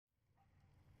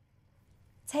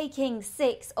Taking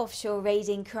 6 offshore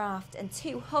raiding craft and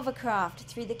 2 hovercraft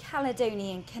through the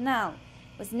Caledonian Canal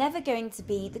was never going to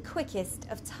be the quickest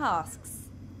of tasks.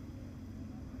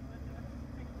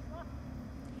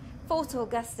 Fort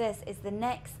Augustus is the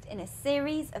next in a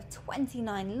series of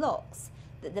 29 locks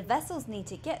that the vessels need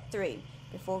to get through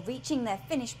before reaching their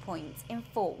finish point in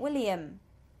Fort William.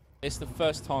 It's the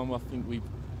first time I think we've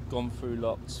gone through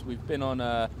locks. We've been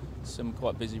on some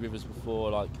quite busy rivers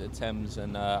before, like the Thames,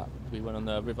 and we went on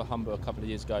the River Humber a couple of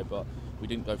years ago, but we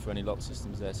didn't go through any lock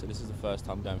systems there, so this is the first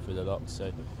time going through the locks,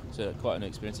 so quite an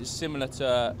experience. It's similar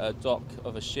to a dock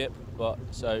of a ship, but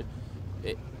so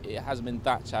it hasn't been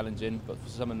that challenging, but for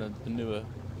some of the newer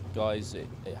guys it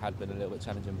had been a little bit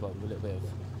challenging, but with a little bit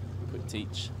of quick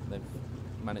teach they've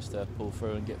managed to pull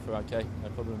through and get through okay, no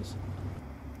problems.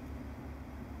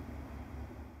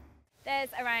 There's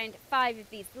around 5 of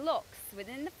these locks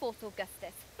within the Fort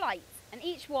Augustus flight, and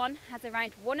each one has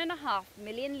around 1.5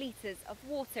 million litres of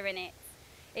water in it.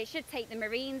 It should take the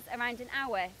Marines around an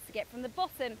hour to get from the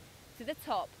bottom to the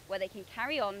top, where they can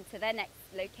carry on to their next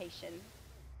location.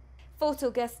 Fort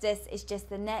Augustus is just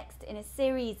the next in a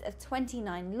series of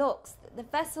 29 locks that the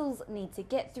vessels need to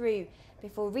get through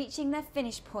before reaching their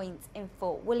finish point in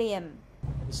Fort William.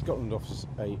 Scotland offers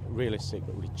a realistic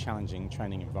but really challenging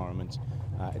training environment.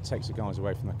 It takes the guys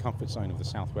away from the comfort zone of the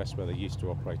southwest where they're used to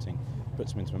operating,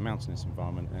 puts them into a mountainous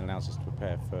environment, and allows us to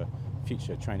prepare for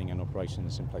future training and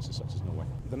operations in places such as Norway.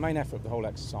 The main effort of the whole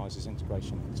exercise is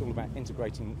integration. It's all about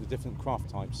integrating the different craft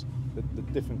types, the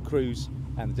different crews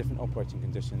and the different operating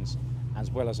conditions, as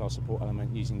well as our support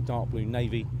element using dark blue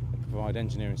navy to provide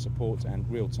engineering support and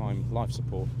real-time life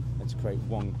support, and to create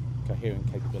one coherent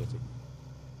capability.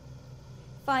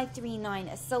 539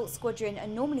 Assault Squadron are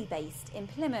normally based in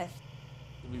Plymouth.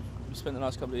 We've spent the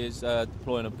last couple of years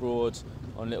deploying abroad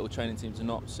on little training teams and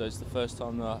ops, so it's the first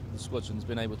time the squadron's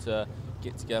been able to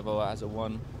get together as a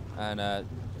one and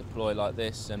deploy like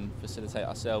this and facilitate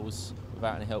ourselves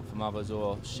without any help from others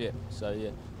or ship. So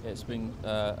yeah, it's been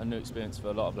a new experience for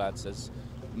a lot of lads, as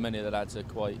many of the lads are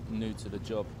quite new to the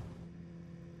job.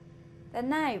 They're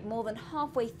now more than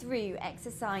halfway through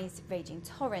exercise Raging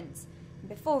Torrent.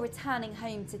 Before returning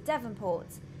home to Devonport,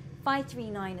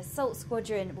 539 Assault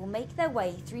Squadron will make their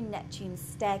way through Neptune's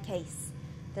Staircase,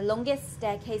 the longest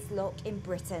staircase lock in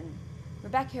Britain.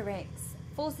 Rebecca Ricks,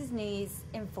 Forces News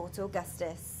in Fort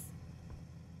Augustus.